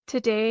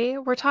Today,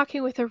 we're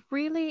talking with a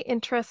really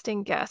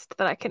interesting guest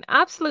that I can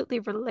absolutely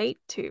relate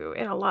to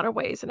in a lot of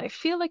ways, and I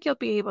feel like you'll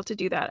be able to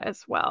do that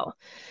as well.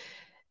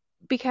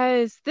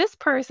 Because this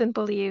person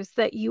believes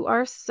that you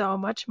are so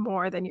much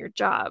more than your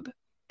job,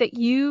 that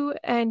you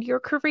and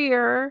your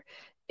career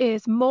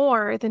is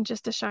more than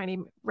just a shiny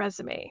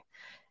resume.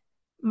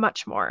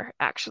 Much more,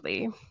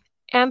 actually.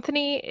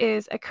 Anthony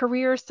is a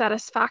career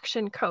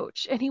satisfaction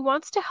coach, and he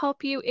wants to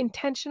help you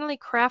intentionally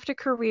craft a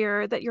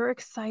career that you're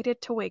excited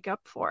to wake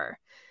up for.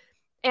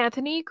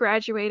 Anthony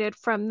graduated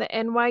from the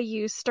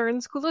NYU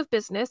Stern School of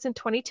Business in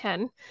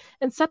 2010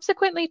 and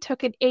subsequently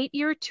took an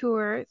 8-year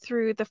tour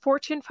through the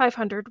Fortune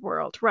 500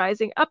 world,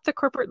 rising up the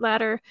corporate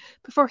ladder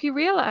before he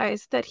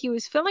realized that he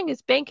was filling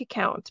his bank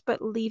account but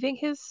leaving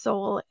his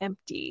soul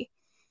empty.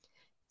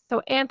 So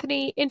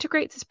Anthony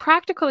integrates his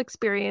practical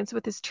experience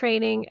with his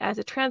training as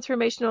a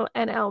transformational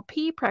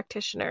NLP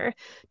practitioner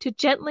to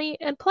gently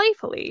and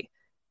playfully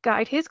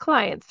guide his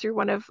clients through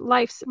one of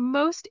life's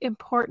most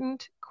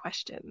important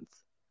questions.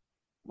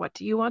 What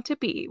do you want to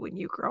be when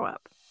you grow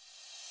up?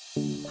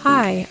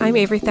 Hi, I'm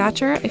Avery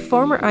Thatcher, a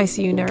former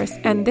ICU nurse,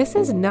 and this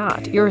is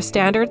not your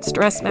standard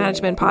stress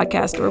management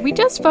podcast where we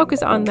just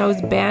focus on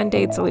those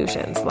band-aid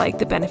solutions like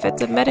the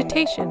benefits of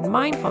meditation,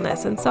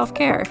 mindfulness, and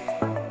self-care.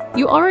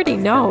 You already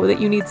know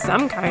that you need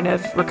some kind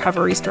of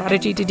recovery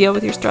strategy to deal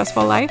with your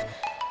stressful life,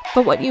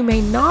 but what you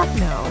may not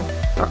know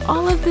are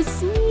all of the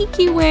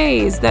sneaky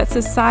ways that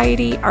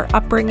society, our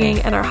upbringing,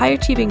 and our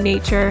high-achieving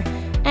nature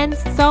and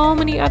so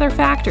many other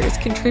factors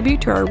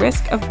contribute to our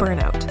risk of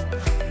burnout.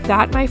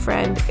 That, my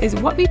friend, is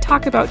what we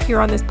talk about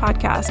here on this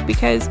podcast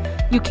because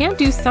you can't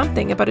do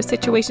something about a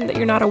situation that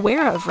you're not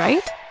aware of,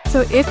 right?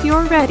 So if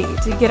you're ready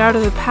to get out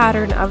of the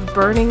pattern of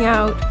burning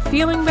out,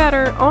 feeling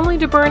better, only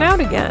to burn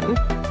out again,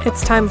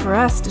 it's time for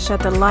us to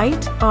shed the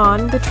light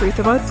on the truth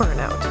about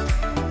burnout.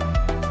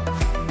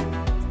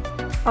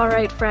 All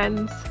right,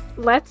 friends.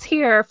 Let's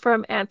hear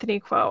from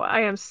Anthony Quo.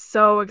 I am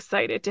so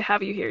excited to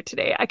have you here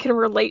today. I can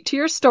relate to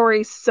your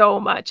story so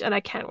much, and I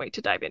can't wait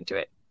to dive into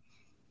it.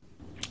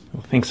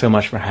 Well, thanks so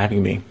much for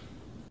having me.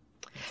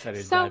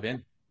 Excited to dive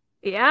in.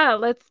 Yeah,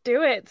 let's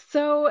do it.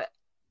 So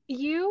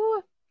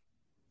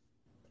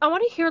I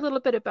want to hear a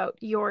little bit about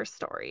your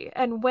story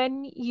and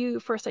when you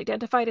first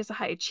identified as a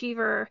high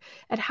achiever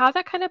and how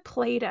that kind of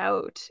played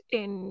out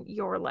in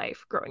your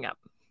life growing up.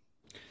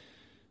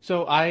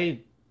 So I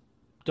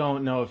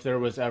don't know if there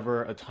was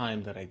ever a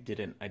time that I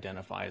didn't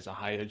identify as a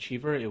high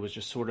achiever. It was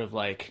just sort of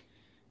like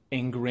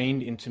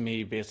ingrained into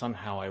me based on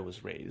how I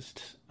was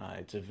raised.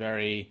 It's a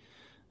very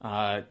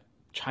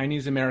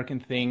Chinese American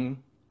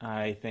thing.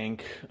 I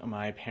think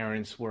my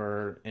parents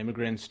were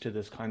immigrants to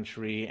this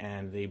country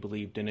and they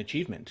believed in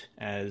achievement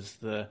as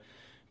the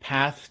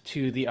path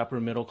to the upper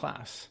middle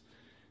class.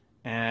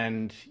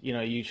 And, you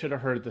know, you should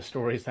have heard the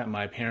stories that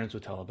my parents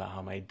would tell about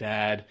how my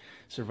dad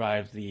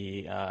survived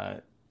the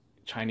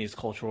Chinese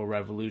Cultural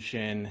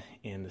Revolution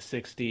in the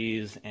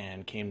 60s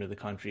and came to the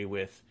country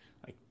with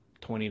like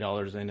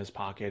 $20 in his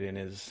pocket and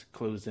his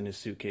clothes in his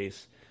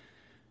suitcase.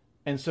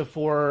 And so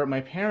for my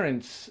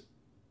parents,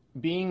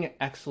 being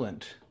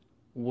excellent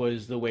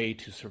was the way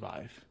to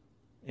survive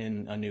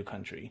in a new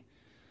country.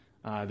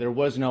 There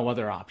was no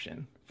other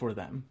option for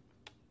them.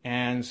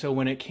 And so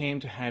when it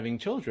came to having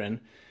children,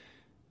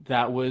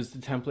 that was the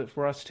template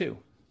for us too.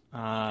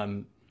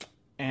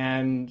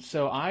 And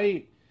so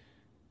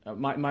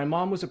my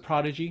mom was a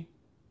prodigy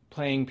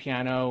playing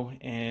piano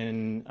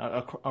in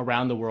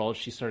around the world.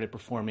 She started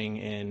performing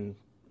in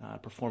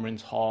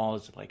performance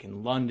halls like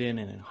in London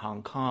and in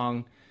Hong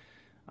Kong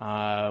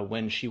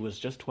when she was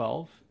just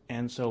 12.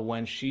 And so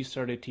when she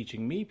started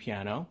teaching me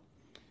piano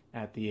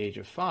at the age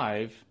of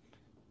 5,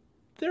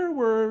 there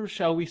were,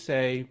 shall we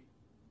say,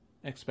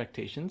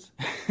 expectations.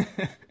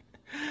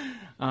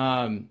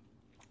 And,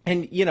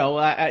 you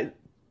know,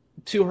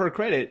 to her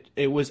credit,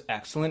 it was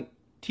excellent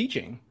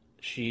teaching.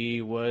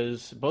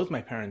 Both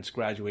my parents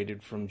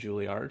graduated from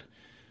Juilliard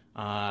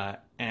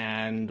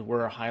and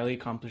were highly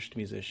accomplished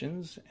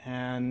musicians,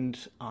 and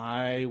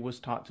I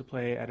was taught to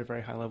play at a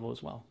very high level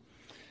as well.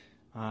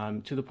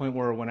 To the point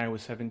where when I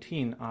was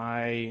 17,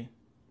 I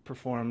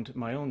performed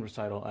my own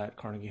recital at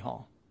Carnegie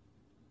Hall.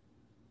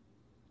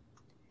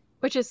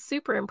 Which is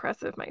super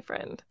impressive, my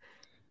friend.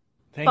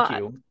 Thank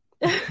you.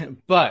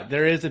 But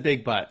there is a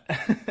big but.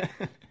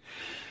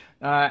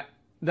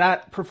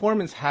 That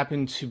performance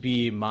happened to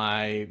be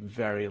my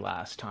very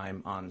last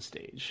time on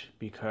stage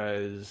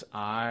because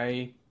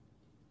I,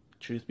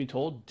 truth be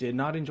told, did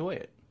not enjoy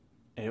it.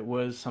 It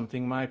was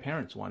something my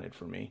parents wanted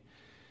for me.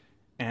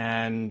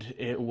 And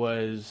it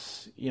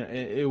was, you know,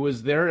 it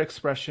was their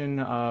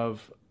expression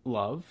of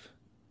love,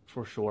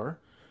 for sure.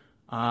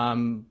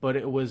 But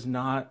it was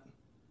not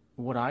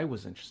what I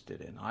was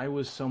interested in. I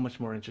was so much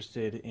more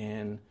interested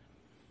in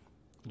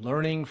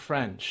learning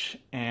French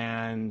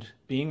and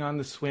being on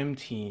the swim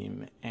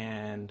team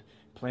and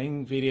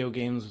playing video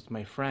games with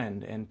my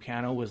friend. And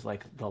piano was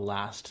like the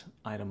last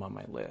item on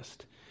my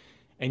list.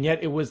 And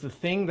yet it was the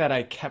thing that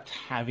I kept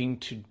having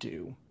to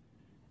do.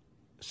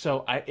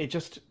 So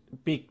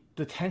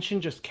the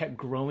tension just kept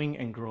growing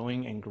and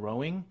growing and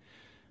growing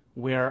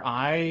where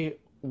I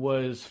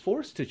was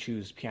forced to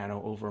choose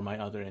piano over my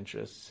other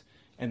interests.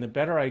 And the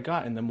better I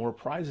got and the more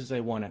prizes I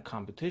won at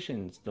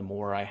competitions, the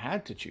more I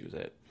had to choose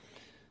it.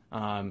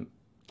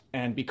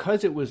 And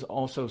because it was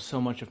also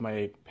so much of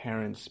my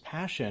parents'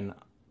 passion,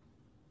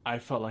 I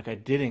felt like I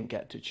didn't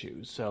get to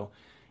choose. So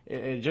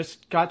it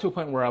just got to a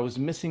point where I was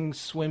missing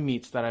swim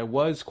meets that I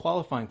was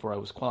qualifying for. I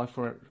was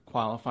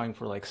qualifying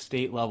for like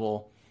state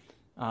level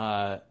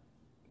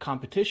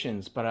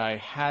competitions, but I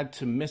had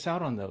to miss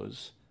out on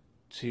those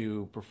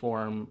to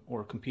perform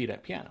or compete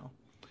at piano.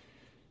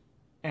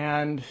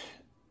 And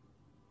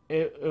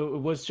it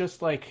was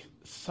just like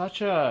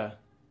such a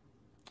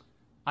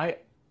I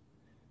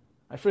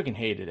freaking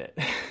hated it.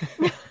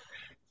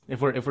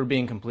 If we're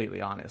being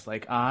completely honest,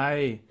 like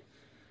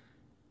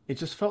it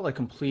just felt like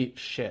complete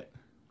shit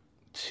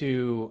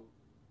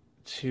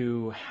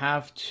to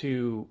have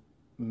to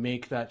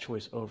make that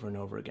choice over and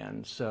over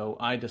again. So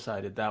I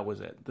decided that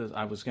was it.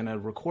 I was going to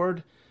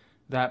record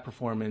that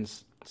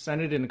performance,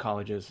 send it into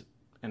colleges,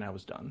 and I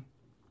was done.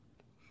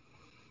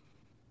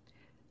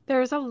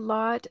 There's a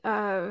lot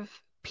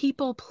of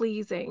people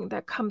pleasing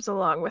that comes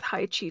along with high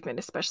achievement,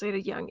 especially at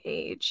a young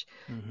age.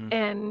 Hmm.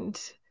 And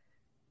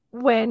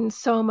when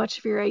so much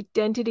of your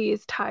identity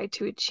is tied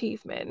to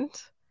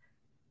achievement,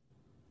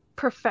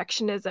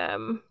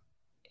 perfectionism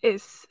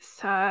is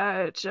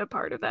such a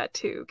part of that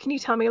too. Can you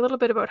tell me a little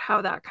bit about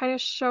how that kind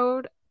of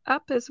showed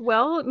up as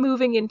well,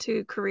 moving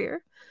into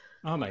career?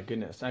 Oh my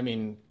goodness. I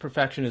mean,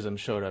 perfectionism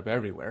showed up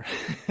everywhere.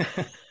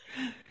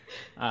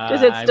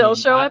 Does it I still mean,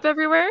 show up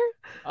everywhere?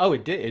 oh,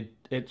 it did.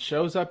 It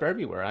shows up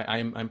everywhere.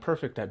 I'm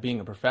perfect at being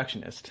a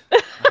perfectionist.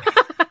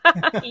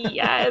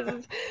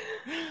 Yes.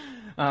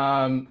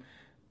 Um,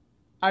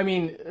 I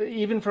mean,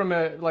 even from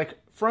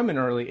an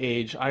early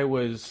age, I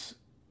was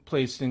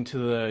placed into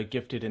the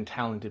gifted and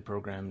talented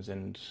programs,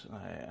 and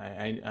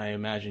I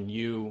imagine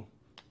you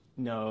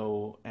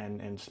know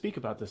and speak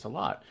about this a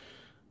lot,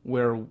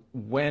 where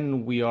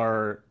when we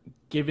are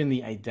given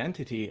the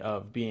identity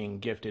of being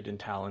gifted and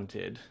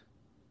talented,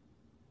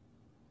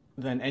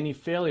 then any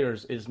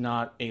failures is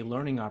not a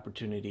learning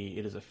opportunity,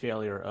 it is a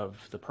failure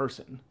of the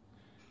person.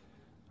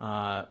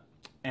 Uh,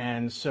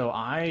 and so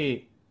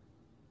I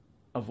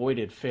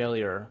avoided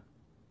failure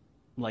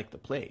like the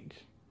plague.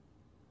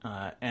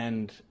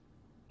 And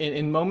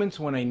in moments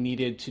when I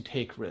needed to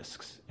take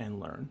risks and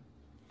learn.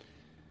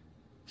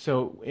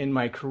 So in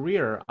my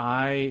career,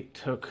 I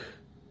took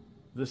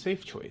the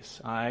safe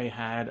choice. I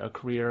had a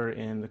career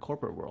in the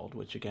corporate world,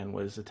 which again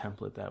was a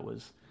template that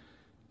was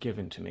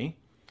given to me.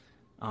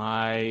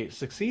 I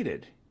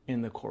succeeded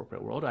in the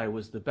corporate world. I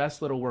was the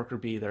best little worker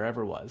bee there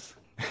ever was.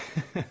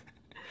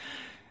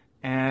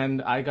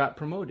 And I got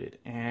promoted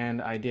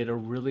and I did a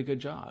really good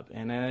job.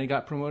 And then I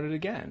got promoted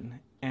again.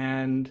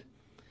 And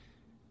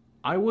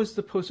I was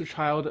the poster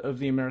child of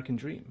the American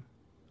dream.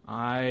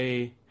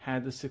 I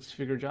had the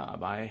six-figure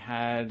job.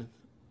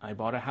 I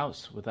bought a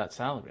house with that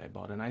salary. I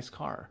bought a nice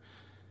car.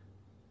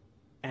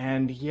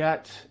 And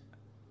yet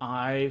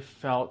I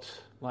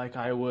felt like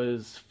I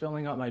was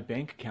filling up my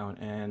bank account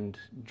and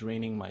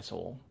draining my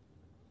soul.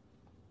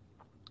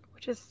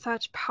 Which is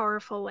such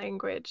powerful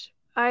language.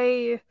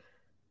 I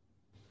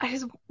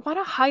just want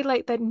to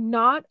highlight that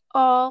not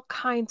all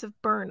kinds of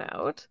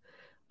burnout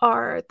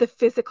are the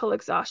physical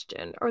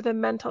exhaustion or the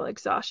mental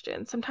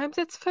exhaustion. Sometimes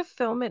it's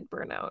fulfillment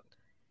burnout.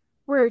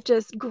 We're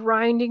just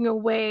grinding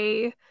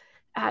away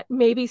at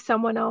maybe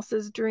someone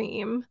else's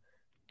dream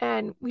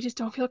and we just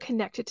don't feel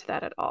connected to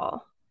that at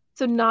all.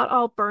 So not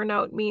all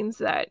burnout means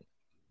that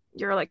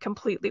you're like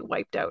completely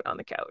wiped out on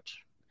the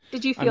couch.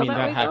 Did you I feel mean, that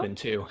that way though? happened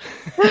too.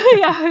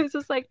 Yeah, I was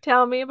just like,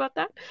 tell me about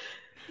that.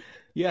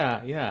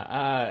 Yeah,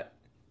 yeah.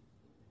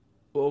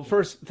 Well,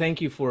 first,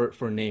 thank you for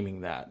naming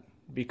that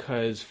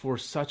because for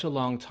such a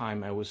long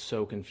time I was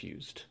so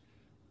confused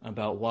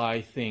about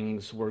why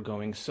things were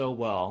going so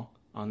well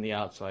on the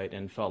outside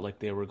and felt like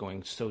they were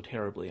going so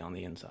terribly on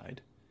the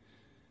inside.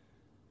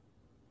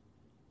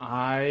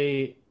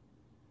 I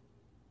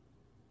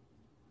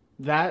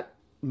That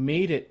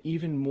made it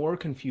even more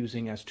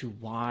confusing as to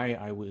why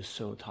I was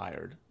so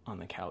tired on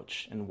the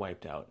couch and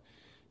wiped out.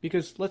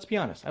 Because let's be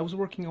honest, I was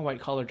working a white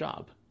collar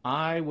job.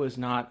 I was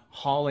not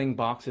hauling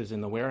boxes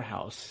in the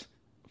warehouse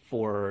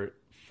for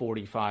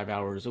 45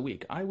 hours a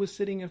week. I was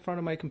sitting in front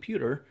of my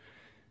computer,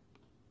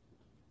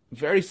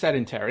 very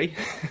sedentary,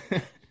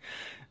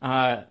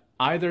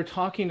 either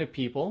talking to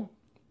people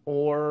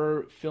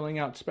or filling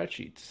out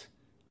spreadsheets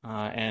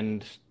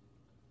and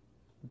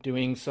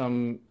doing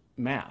some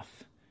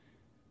math.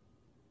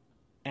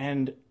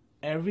 And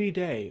every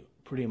day,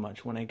 pretty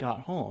much, when I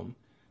got home,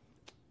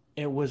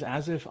 it was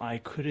as if I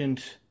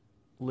couldn't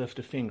lift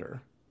a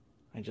finger.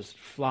 I just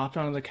flopped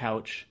onto the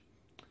couch.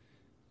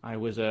 I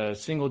was a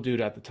single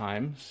dude at the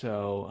time,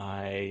 so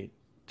I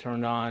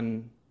turned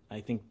on,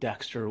 I think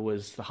Dexter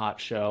was the hot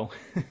show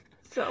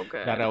So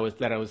that I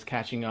good. was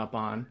catching up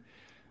on.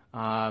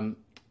 Um,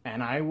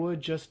 and I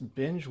would just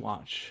binge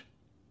watch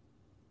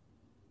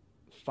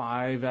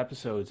 5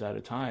 episodes at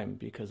a time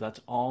because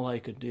that's all I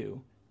could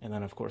do. And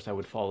then, of course, I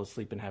would fall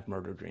asleep and have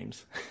murder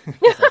dreams.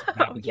 Because that's what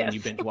Oh, happens when yes. you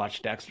binge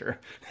watch Dexter.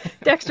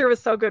 Dexter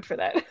was so good for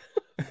that.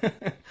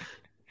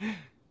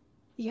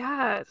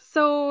 Yeah.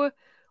 So,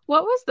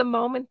 what was the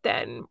moment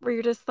then where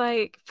you're just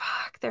like,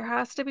 fuck, there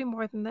has to be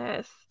more than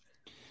this?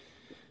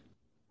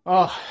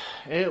 Oh,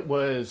 it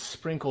was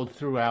sprinkled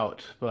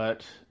throughout,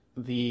 but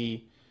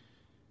the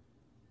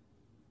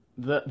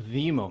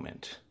the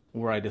moment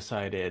where I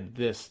decided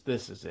this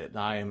is it.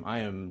 I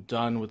am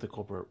done with the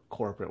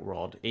corporate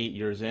world. 8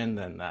 years in,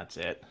 then that's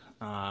it.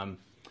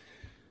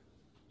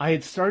 I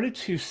had started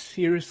to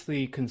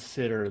seriously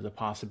consider the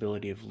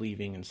possibility of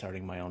leaving and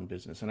starting my own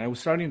business, and I was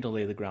starting to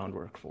lay the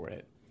groundwork for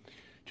it,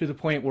 to the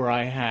point where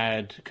I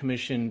had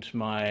commissioned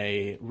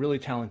my really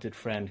talented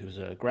friend who's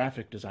a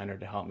graphic designer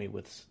to help me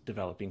with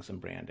developing some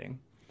branding.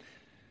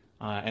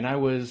 And I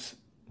was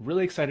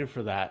really excited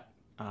for that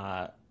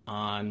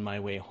on my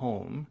way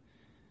home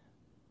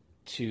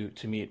to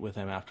meet with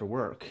him after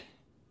work.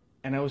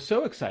 And I was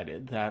so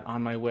excited that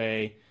on my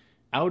way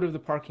out of the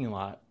parking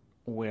lot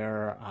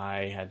where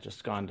I had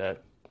just gone to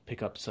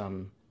pick up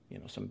some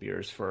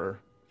beers for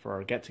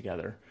our get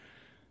together,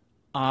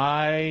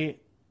 I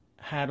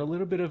had a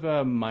little bit of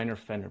a minor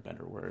fender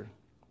bender where,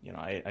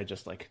 I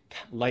just like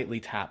lightly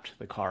tapped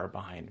the car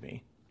behind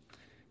me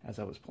as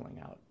I was pulling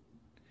out.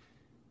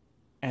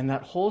 And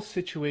that whole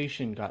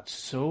situation got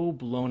so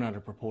blown out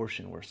of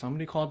proportion where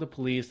somebody called the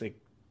police, they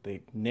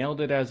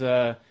nailed it as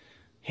a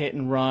hit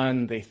and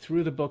run, they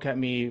threw the book at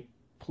me,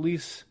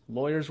 police,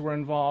 lawyers were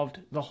involved.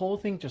 The whole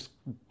thing just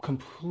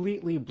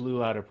completely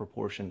blew out of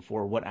proportion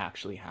for what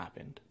actually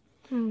happened.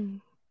 Hmm.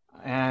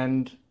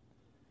 And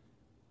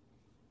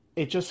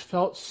it just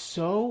felt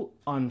so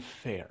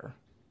unfair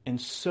and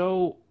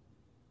so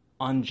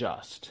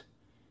unjust.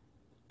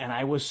 And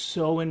I was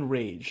so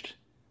enraged.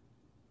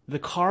 The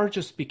car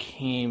just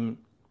became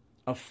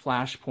a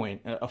flashpoint,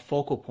 a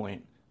focal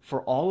point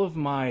for all of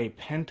my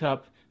pent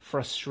up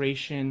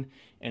frustration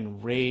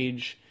and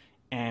rage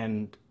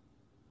and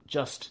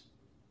just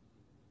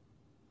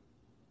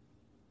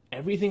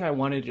everything I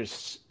wanted to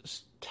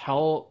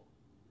tell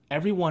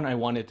everyone I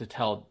wanted to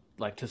tell,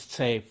 like to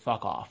say,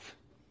 fuck off,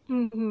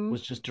 Hmm.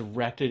 was just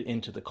directed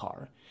into the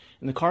car.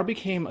 And the car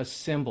became a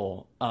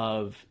symbol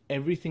of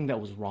everything that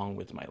was wrong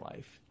with my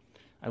life.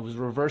 I was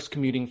reverse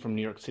commuting from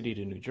New York City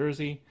to New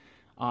Jersey.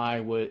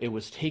 It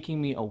was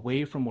taking me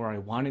away from where I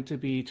wanted to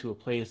be to a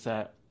place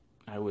that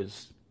I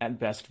was at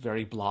best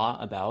very blah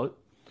about.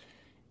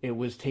 It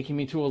was taking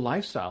me to a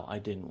lifestyle I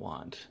didn't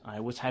want. I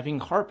was having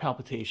heart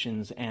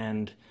palpitations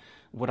and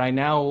what I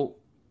now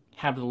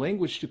have the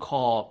language to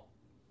call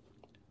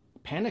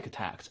panic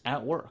attacks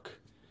at work.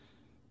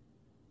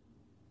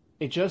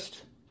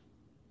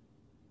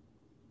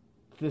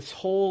 This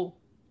whole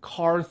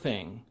car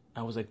thing,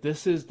 I was like,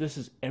 this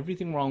is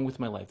everything wrong with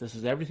my life. This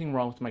is everything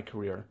wrong with my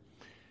career.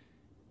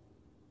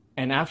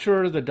 And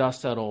after the dust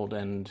settled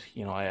and,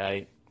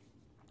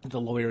 the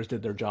lawyers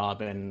did their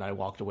job and I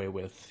walked away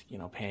with,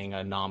 paying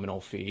a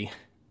nominal fee,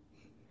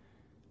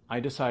 I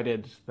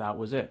decided that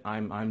was it.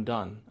 I'm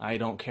done. I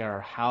don't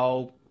care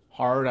how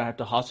hard I have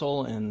to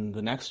hustle in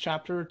the next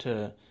chapter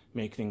to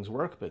make things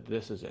work, but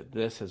this is it.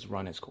 This has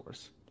run its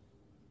course.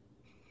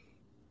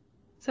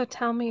 So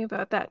tell me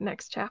about that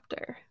next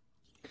chapter.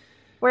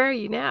 Where are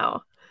you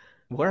now?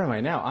 Where am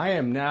I now? I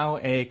am now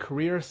a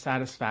career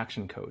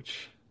satisfaction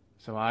coach.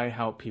 So I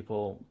help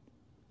people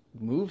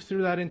move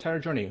through that entire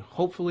journey,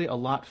 hopefully a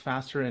lot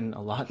faster and a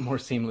lot more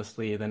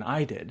seamlessly than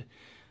I did,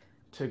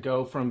 to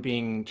go from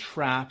being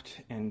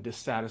trapped and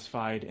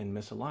dissatisfied and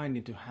misaligned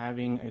into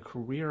having a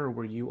career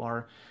where you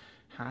are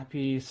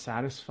happy,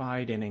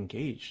 satisfied, and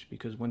engaged.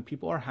 Because when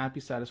people are happy,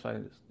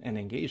 satisfied, and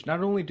engaged,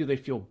 not only do they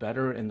feel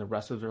better in the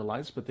rest of their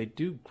lives, but they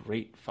do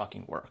great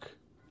fucking work.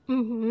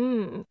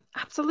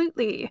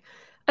 Absolutely.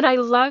 And I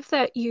love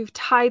that you've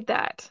tied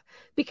that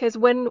because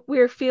when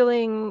we're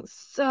feeling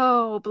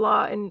so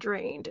blah and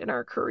drained in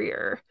our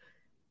career,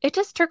 it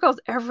just trickles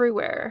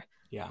everywhere,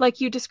 Yeah. like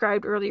you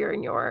described earlier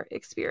in your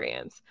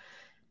experience.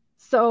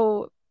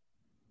 So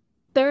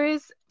there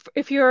is,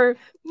 if you're,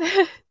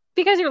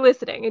 because you're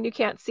listening and you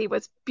can't see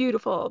what's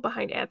beautiful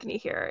behind Anthony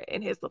here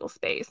in his little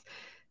space,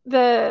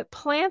 the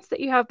plants that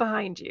you have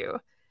behind you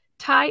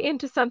tie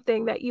into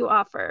something that you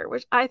offer,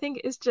 which I think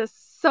is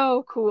just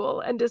so cool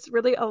and just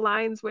really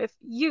aligns with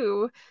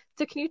you.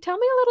 So can you tell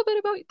me a little bit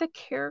about the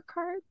care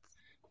cards?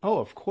 Oh,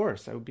 of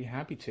course. I would be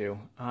happy to.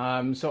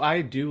 So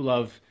I do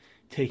love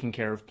taking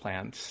care of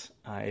plants.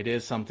 It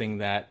is something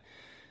that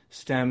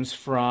stems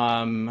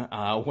from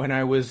when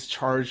I was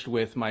charged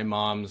with my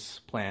mom's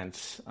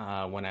plants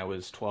when I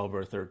was 12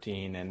 or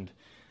 13. And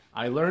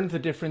I learned the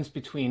difference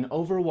between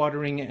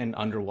overwatering and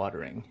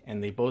underwatering,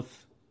 and they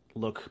both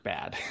look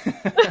bad.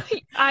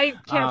 I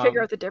can't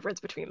figure um, out the difference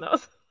between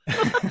those.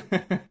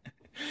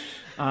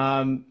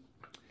 um,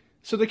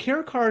 so the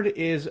care card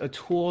is a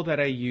tool that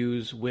I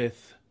use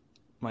with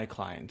my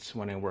clients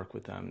when I work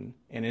with them.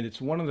 And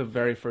it's one of the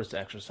very first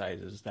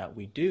exercises that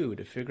we do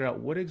to figure out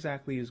what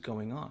exactly is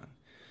going on.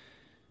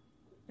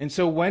 And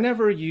so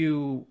whenever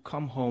you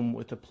come home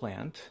with a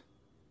plant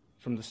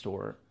from the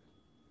store,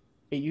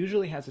 it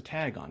usually has a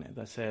tag on it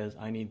that says,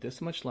 I need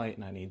this much light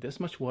and I need this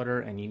much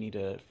water and you need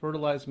to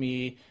fertilize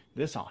me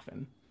this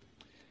often.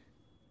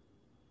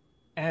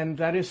 And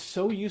that is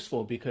so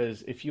useful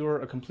because if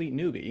you're a complete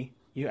newbie,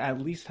 you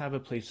at least have a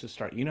place to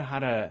start. You know how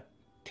to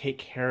take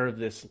care of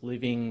this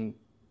living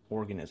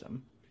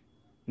organism,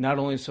 not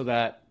only so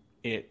that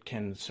it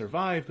can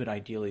survive, but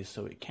ideally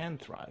so it can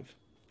thrive.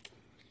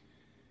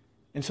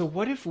 And so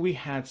what if we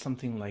had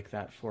something like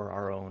that for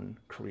our own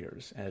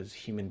careers as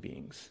human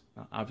beings?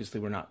 Obviously,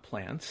 we're not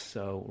plants,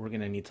 so we're going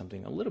to need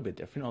something a little bit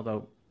different,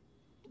 although,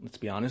 let's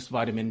be honest,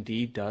 vitamin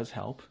D does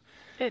help.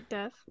 It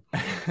does.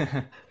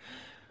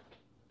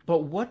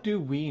 But what do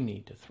we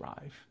need to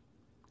thrive?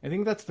 I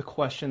think that's the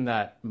question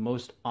that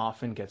most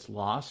often gets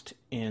lost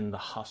in the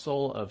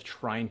hustle of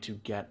trying to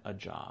get a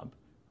job,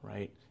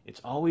 right?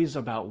 It's always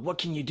about, what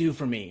can you do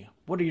for me?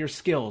 What are your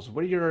skills?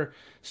 What are your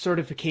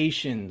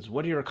certifications?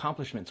 What are your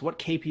accomplishments? What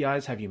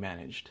KPIs have you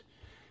managed?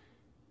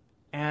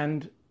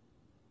 And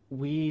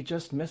we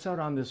just miss out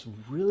on this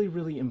really,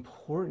 really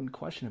important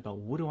question about,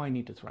 what do I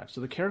need to thrive? So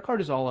the care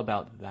card is all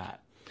about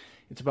that.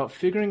 It's about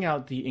figuring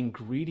out the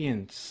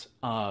ingredients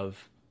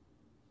of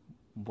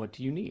what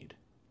do you need?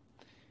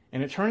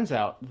 And it turns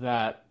out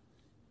that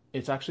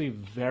it's actually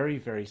very,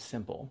 very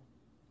simple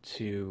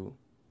to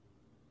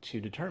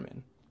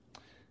determine.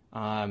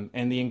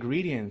 And the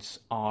ingredients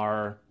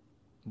are,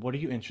 what are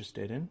you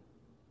interested in?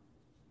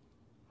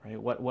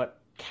 Right? What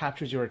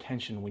captures your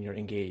attention when you're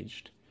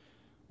engaged?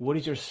 What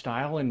is your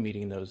style in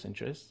meeting those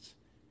interests?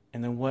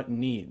 And then what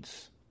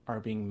needs are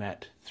being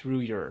met through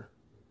your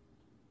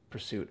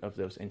pursuit of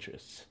those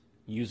interests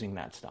using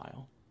that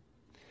style?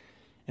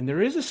 And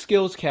there is a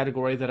skills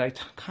category that I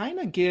kind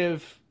of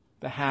give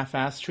the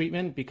half-assed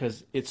treatment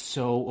because it's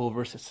so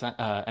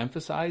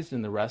emphasized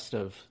in the rest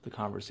of the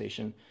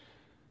conversation.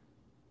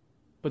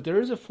 But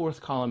there is a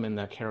fourth column in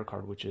that care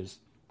card, which is,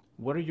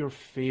 what are your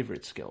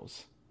favorite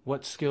skills?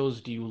 What skills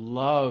do you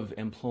love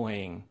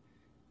employing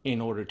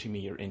in order to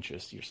meet your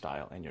interests, your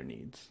style, and your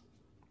needs?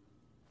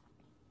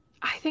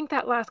 I think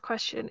that last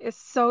question is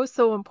so,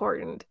 so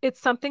important. It's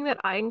something that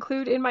I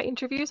include in my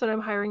interviews when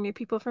I'm hiring new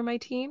people for my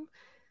team.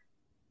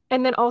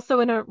 And then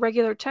also in a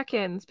regular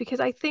check-ins, because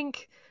I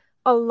think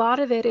a lot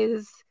of it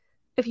is,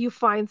 if you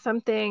find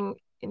something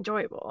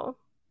enjoyable,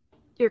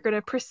 you're going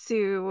to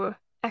pursue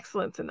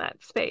excellence in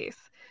that space.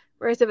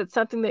 Whereas if it's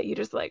something that you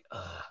just like,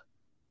 ugh,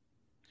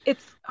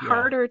 it's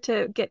harder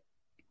to get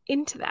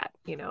into that,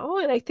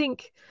 And I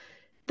think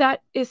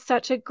that is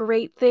such a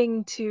great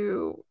thing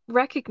to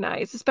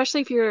recognize,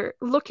 especially if you're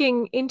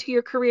looking into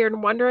your career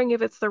and wondering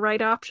if it's the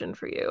right option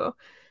for you.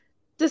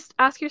 Just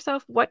ask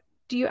yourself, what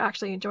do you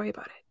actually enjoy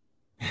about it?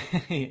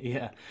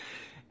 Yeah.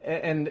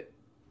 And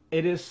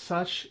it is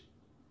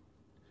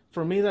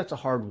for me, that's a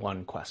hard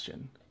one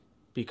question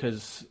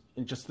because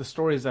just the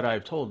stories that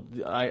I've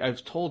told,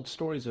 I've told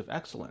stories of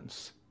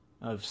excellence,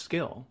 of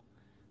skill,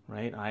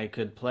 right? I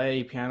could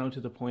play piano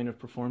to the point of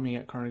performing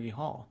at Carnegie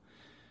Hall.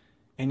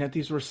 And yet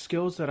these were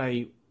skills that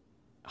I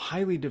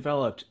highly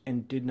developed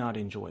and did not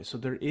enjoy. So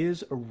there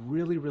is a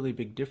really, really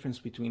big difference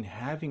between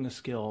having a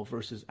skill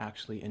versus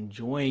actually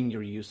enjoying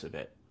your use of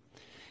it.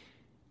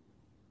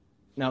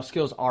 Now,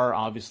 skills are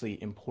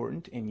obviously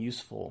important and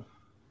useful,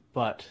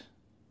 but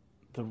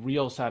the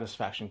real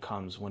satisfaction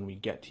comes when we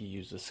get to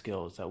use the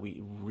skills that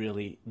we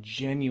really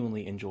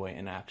genuinely enjoy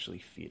and actually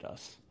feed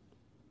us.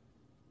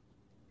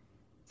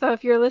 So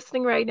if you're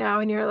listening right now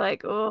and you're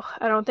like, oh,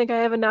 I don't think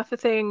I have enough of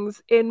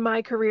things in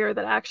my career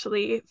that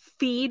actually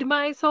feed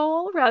my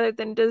soul rather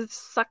than just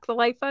suck the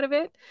life out of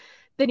it,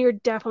 then you're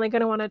definitely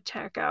going to want to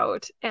check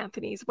out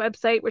Anthony's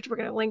website, which we're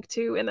going to link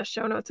to in the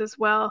show notes as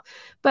well.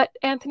 But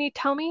Anthony,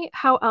 tell me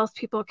how else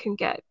people can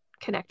get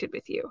connected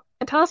with you,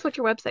 and tell us what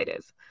your website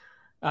is.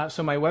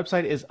 So my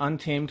website is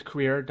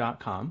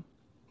untamedcareer.com,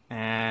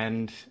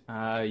 and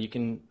you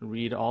can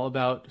read all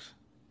about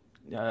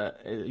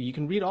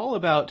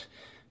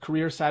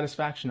career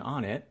satisfaction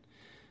on it.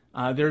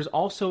 There's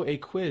also a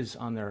quiz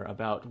on there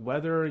about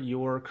whether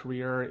your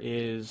career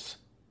is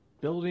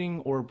building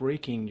or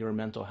breaking your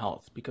mental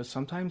health, because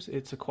sometimes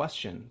it's a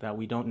question that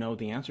we don't know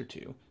the answer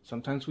to.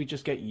 Sometimes we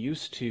just get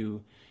used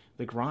to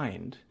the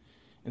grind.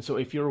 And so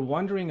if you're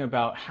wondering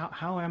about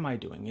how am I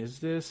doing?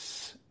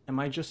 Am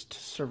I just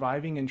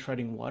surviving and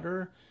treading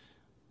water?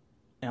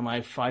 Am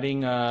I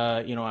fighting,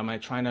 am I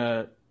trying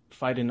to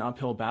fight an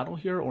uphill battle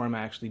here, or am I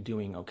actually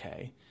doing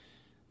okay?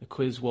 The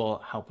quiz will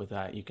help with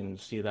that. You can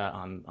see that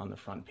on the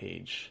front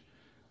page.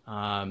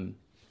 And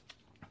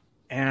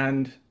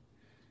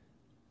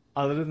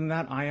other than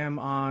that, I am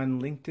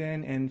on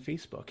LinkedIn and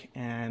Facebook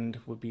and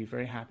would be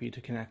very happy to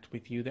connect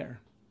with you there.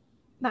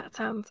 That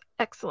sounds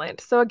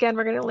excellent. So again,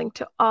 we're going to link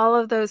to all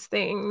of those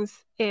things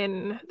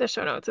in the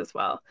show notes as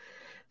well.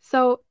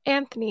 So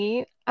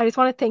Anthony, I just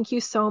want to thank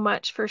you so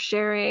much for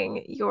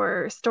sharing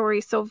your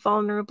story so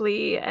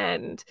vulnerably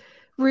and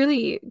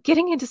really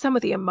getting into some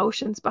of the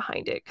emotions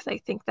behind it, because I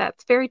think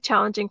that's very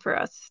challenging for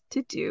us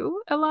to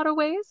do a lot of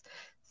ways.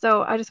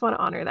 So I just want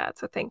to honor that.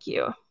 So thank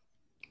you.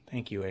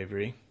 Thank you,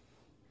 Avery.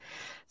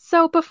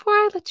 So before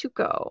I let you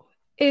go,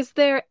 Is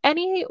there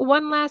any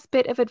one last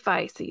bit of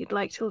advice that you'd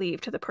like to leave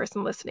to the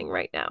person listening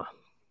right now?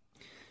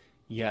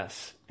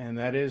 Yes, and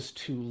that is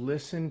to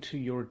listen to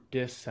your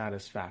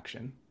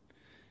dissatisfaction.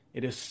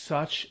 It is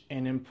such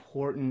an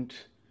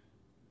important,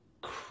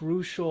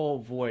 crucial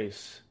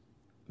voice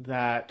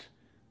that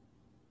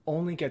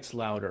only gets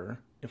louder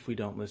if we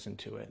don't listen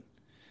to it.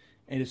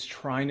 It is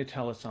trying to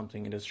tell us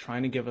something. It is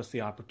trying to give us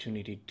the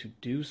opportunity to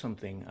do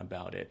something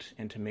about it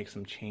and to make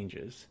some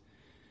changes.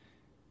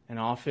 And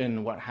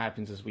often what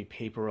happens is we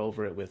paper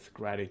over it with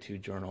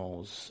gratitude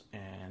journals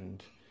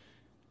and,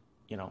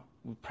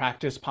 we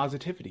practice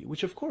positivity,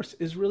 which of course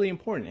is really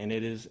important and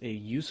it is a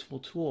useful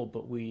tool,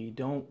 but we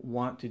don't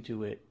want to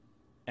do it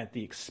at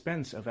the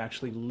expense of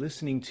actually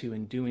listening to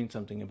and doing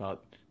something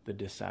about the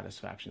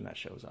dissatisfaction that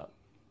shows up.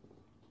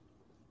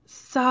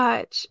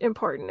 Such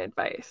important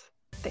advice.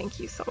 Thank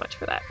you so much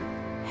for that.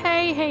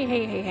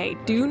 Hey.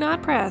 Do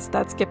not press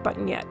that skip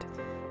button yet.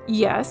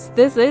 Yes,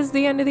 this is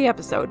the end of the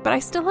episode, but I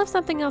still have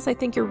something else I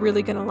think you're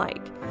really going to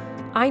like.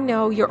 I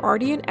know you're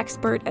already an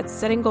expert at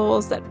setting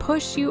goals that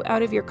push you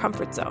out of your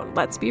comfort zone.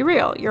 Let's be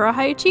real, you're a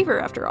high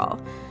achiever after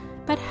all.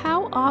 But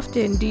how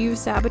often do you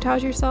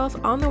sabotage yourself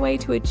on the way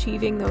to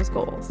achieving those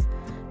goals?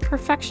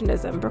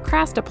 Perfectionism,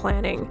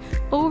 procrastinating,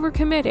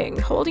 overcommitting,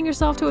 holding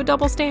yourself to a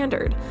double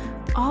standard.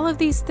 All of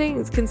these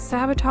things can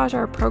sabotage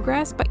our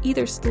progress by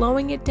either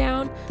slowing it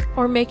down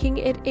or making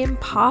it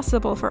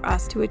impossible for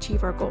us to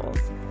achieve our goals.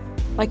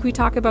 Like we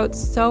talk about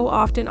so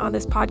often on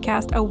this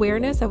podcast,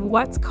 awareness of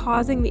what's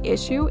causing the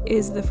issue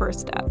is the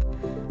first step.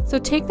 So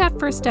take that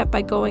first step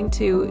by going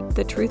to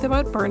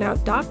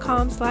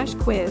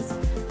thetruthaboutburnout.com/quiz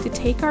to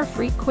take our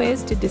free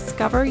quiz to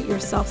discover your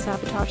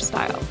self-sabotage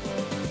style.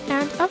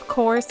 And of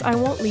course, I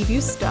won't leave you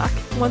stuck.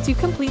 Once you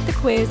complete the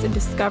quiz and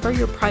discover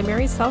your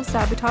primary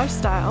self-sabotage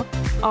style,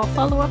 I'll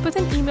follow up with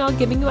an email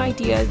giving you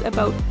ideas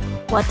about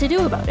what to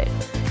do about it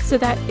so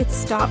that it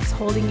stops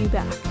holding you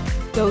back.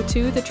 Go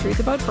to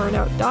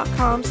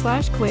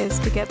thetruthaboutburnout.com/quiz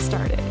to get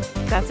started.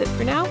 That's it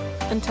for now.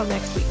 Until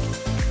next week.